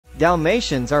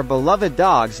Dalmatians are beloved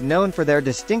dogs known for their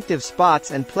distinctive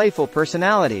spots and playful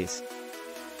personalities.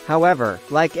 However,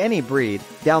 like any breed,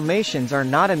 Dalmatians are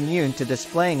not immune to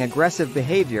displaying aggressive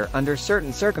behavior under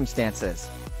certain circumstances.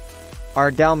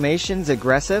 Are Dalmatians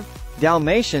aggressive?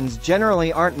 Dalmatians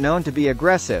generally aren't known to be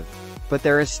aggressive, but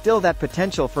there is still that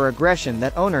potential for aggression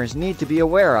that owners need to be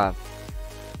aware of.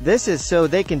 This is so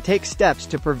they can take steps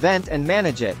to prevent and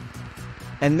manage it.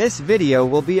 And this video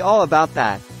will be all about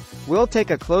that. We'll take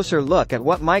a closer look at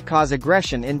what might cause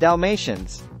aggression in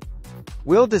Dalmatians.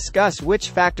 We'll discuss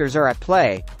which factors are at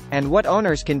play, and what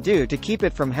owners can do to keep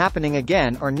it from happening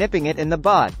again or nipping it in the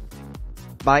bud.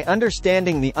 By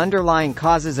understanding the underlying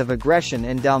causes of aggression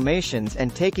in Dalmatians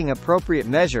and taking appropriate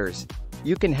measures,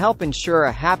 you can help ensure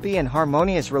a happy and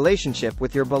harmonious relationship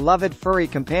with your beloved furry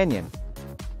companion.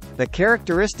 The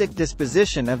characteristic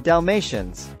disposition of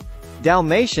Dalmatians.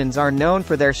 Dalmatians are known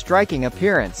for their striking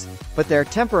appearance, but their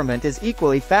temperament is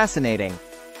equally fascinating.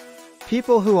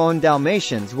 People who own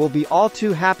Dalmatians will be all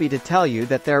too happy to tell you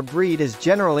that their breed is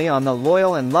generally on the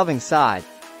loyal and loving side,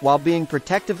 while being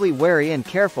protectively wary and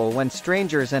careful when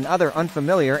strangers and other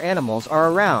unfamiliar animals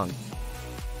are around.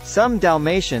 Some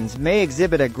Dalmatians may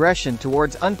exhibit aggression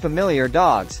towards unfamiliar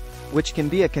dogs, which can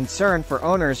be a concern for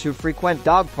owners who frequent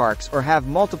dog parks or have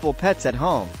multiple pets at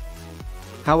home.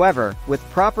 However, with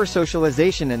proper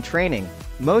socialization and training,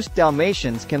 most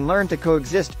Dalmatians can learn to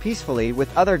coexist peacefully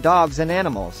with other dogs and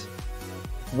animals.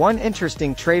 One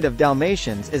interesting trait of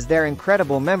Dalmatians is their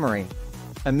incredible memory.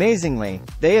 Amazingly,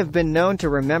 they have been known to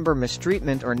remember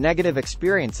mistreatment or negative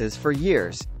experiences for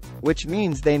years, which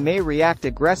means they may react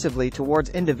aggressively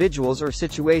towards individuals or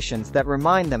situations that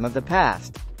remind them of the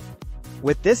past.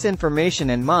 With this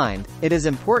information in mind, it is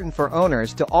important for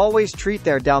owners to always treat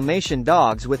their Dalmatian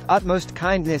dogs with utmost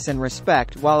kindness and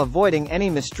respect while avoiding any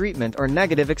mistreatment or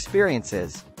negative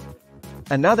experiences.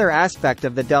 Another aspect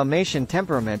of the Dalmatian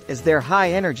temperament is their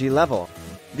high energy level.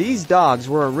 These dogs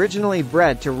were originally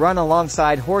bred to run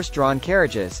alongside horse-drawn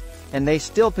carriages, and they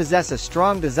still possess a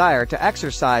strong desire to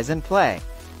exercise and play.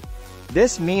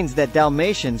 This means that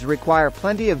Dalmatians require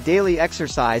plenty of daily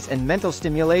exercise and mental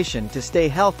stimulation to stay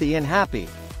healthy and happy.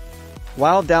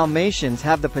 While Dalmatians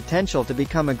have the potential to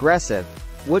become aggressive,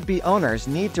 would-be owners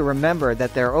need to remember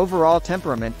that their overall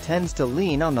temperament tends to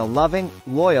lean on the loving,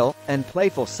 loyal, and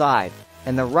playful side,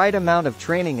 and the right amount of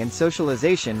training and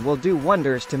socialization will do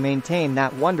wonders to maintain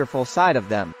that wonderful side of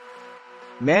them.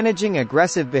 Managing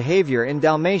aggressive behavior in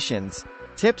Dalmatians.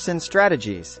 Tips and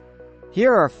strategies.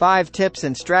 Here are 5 tips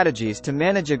and strategies to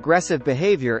manage aggressive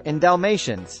behavior in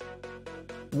Dalmatians.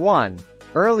 1.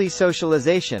 Early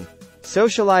socialization.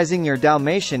 Socializing your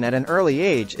Dalmatian at an early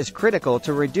age is critical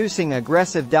to reducing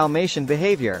aggressive Dalmatian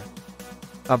behavior.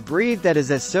 A breed that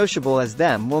is as sociable as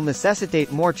them will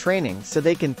necessitate more training so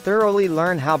they can thoroughly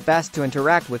learn how best to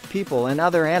interact with people and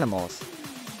other animals.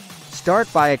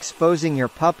 Start by exposing your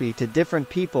puppy to different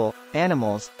people,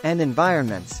 animals, and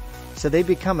environments, so they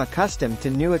become accustomed to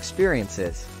new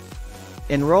experiences.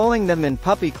 Enrolling them in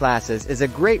puppy classes is a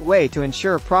great way to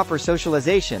ensure proper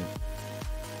socialization.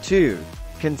 2.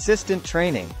 Consistent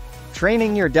training.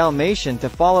 Training your Dalmatian to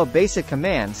follow basic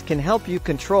commands can help you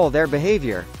control their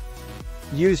behavior.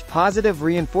 Use positive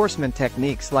reinforcement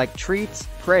techniques like treats,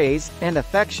 praise, and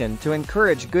affection to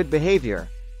encourage good behavior.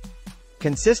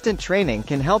 Consistent training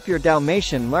can help your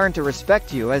Dalmatian learn to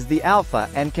respect you as the alpha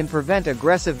and can prevent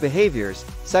aggressive behaviors,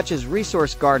 such as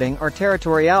resource guarding or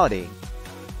territoriality.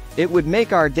 It would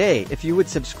make our day if you would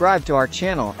subscribe to our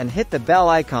channel and hit the bell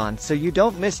icon so you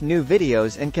don't miss new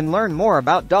videos and can learn more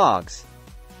about dogs.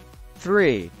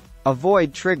 3.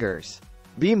 Avoid triggers.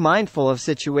 Be mindful of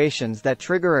situations that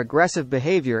trigger aggressive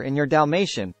behavior in your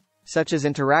Dalmatian, such as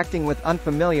interacting with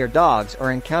unfamiliar dogs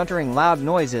or encountering loud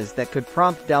noises that could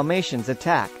prompt Dalmatians'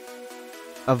 attack.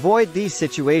 Avoid these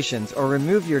situations or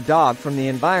remove your dog from the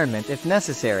environment if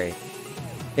necessary.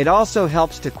 It also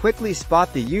helps to quickly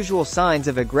spot the usual signs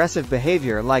of aggressive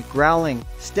behavior like growling,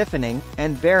 stiffening,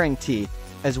 and baring teeth,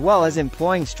 as well as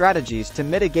employing strategies to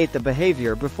mitigate the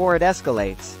behavior before it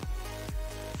escalates.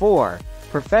 4.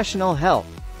 Professional help.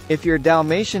 If your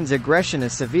Dalmatian's aggression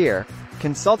is severe,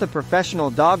 consult a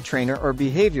professional dog trainer or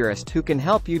behaviorist who can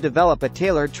help you develop a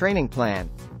tailored training plan.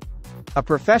 A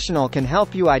professional can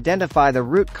help you identify the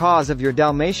root cause of your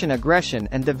Dalmatian aggression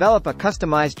and develop a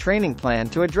customized training plan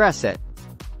to address it.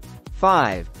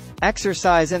 5.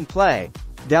 Exercise and play.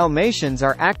 Dalmatians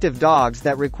are active dogs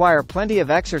that require plenty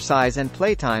of exercise and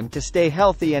playtime to stay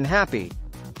healthy and happy.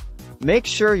 Make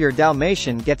sure your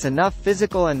Dalmatian gets enough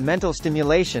physical and mental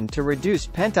stimulation to reduce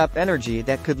pent-up energy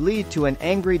that could lead to an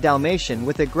angry Dalmatian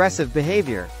with aggressive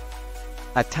behavior.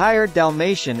 A tired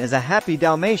Dalmatian is a happy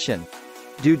Dalmatian.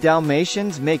 Do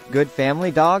Dalmatians make good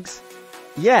family dogs?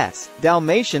 Yes,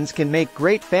 Dalmatians can make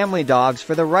great family dogs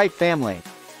for the right family.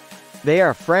 They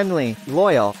are friendly,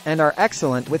 loyal, and are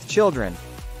excellent with children.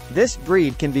 This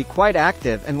breed can be quite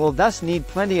active and will thus need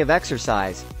plenty of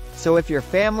exercise, so if your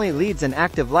family leads an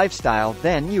active lifestyle,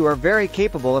 then you are very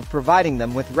capable of providing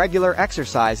them with regular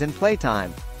exercise and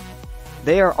playtime.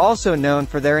 They are also known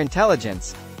for their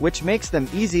intelligence, which makes them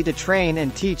easy to train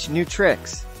and teach new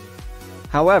tricks.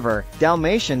 However,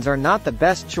 Dalmatians are not the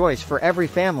best choice for every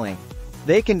family.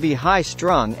 They can be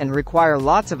high-strung and require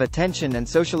lots of attention and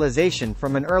socialization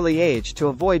from an early age to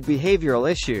avoid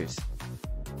behavioral issues.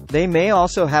 They may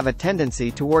also have a tendency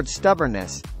towards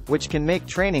stubbornness, which can make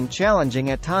training challenging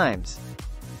at times.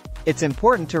 It's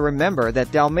important to remember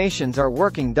that Dalmatians are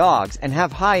working dogs and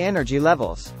have high energy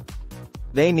levels.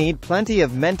 They need plenty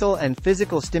of mental and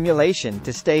physical stimulation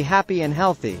to stay happy and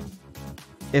healthy.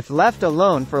 If left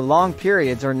alone for long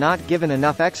periods or not given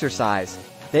enough exercise,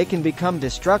 they can become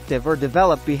destructive or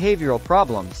develop behavioral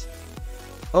problems.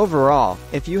 Overall,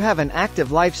 if you have an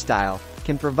active lifestyle,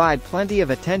 can provide plenty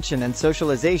of attention and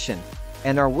socialization,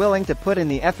 and are willing to put in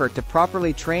the effort to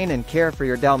properly train and care for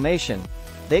your Dalmatian,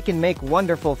 they can make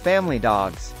wonderful family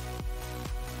dogs.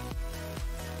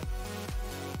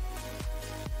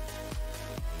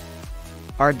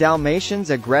 Are Dalmatians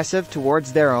aggressive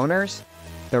towards their owners?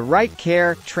 The right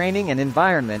care, training and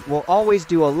environment will always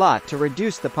do a lot to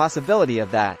reduce the possibility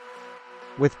of that.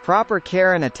 With proper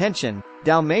care and attention,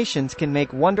 Dalmatians can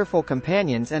make wonderful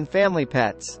companions and family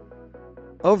pets.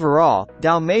 Overall,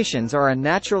 Dalmatians are a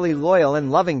naturally loyal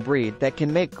and loving breed that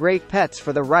can make great pets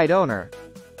for the right owner.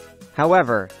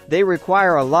 However, they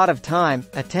require a lot of time,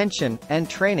 attention, and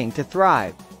training to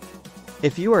thrive.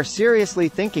 If you are seriously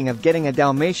thinking of getting a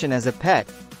Dalmatian as a pet,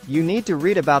 you need to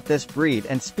read about this breed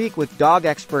and speak with dog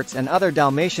experts and other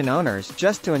Dalmatian owners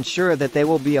just to ensure that they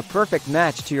will be a perfect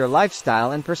match to your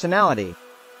lifestyle and personality.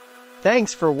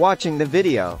 Thanks for watching the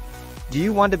video. Do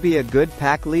you want to be a good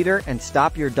pack leader and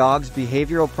stop your dog's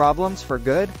behavioral problems for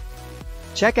good?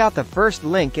 Check out the first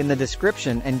link in the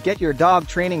description and get your dog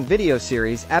training video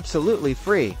series absolutely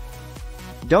free.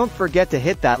 Don't forget to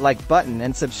hit that like button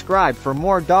and subscribe for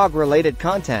more dog-related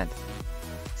content.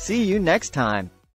 See you next time.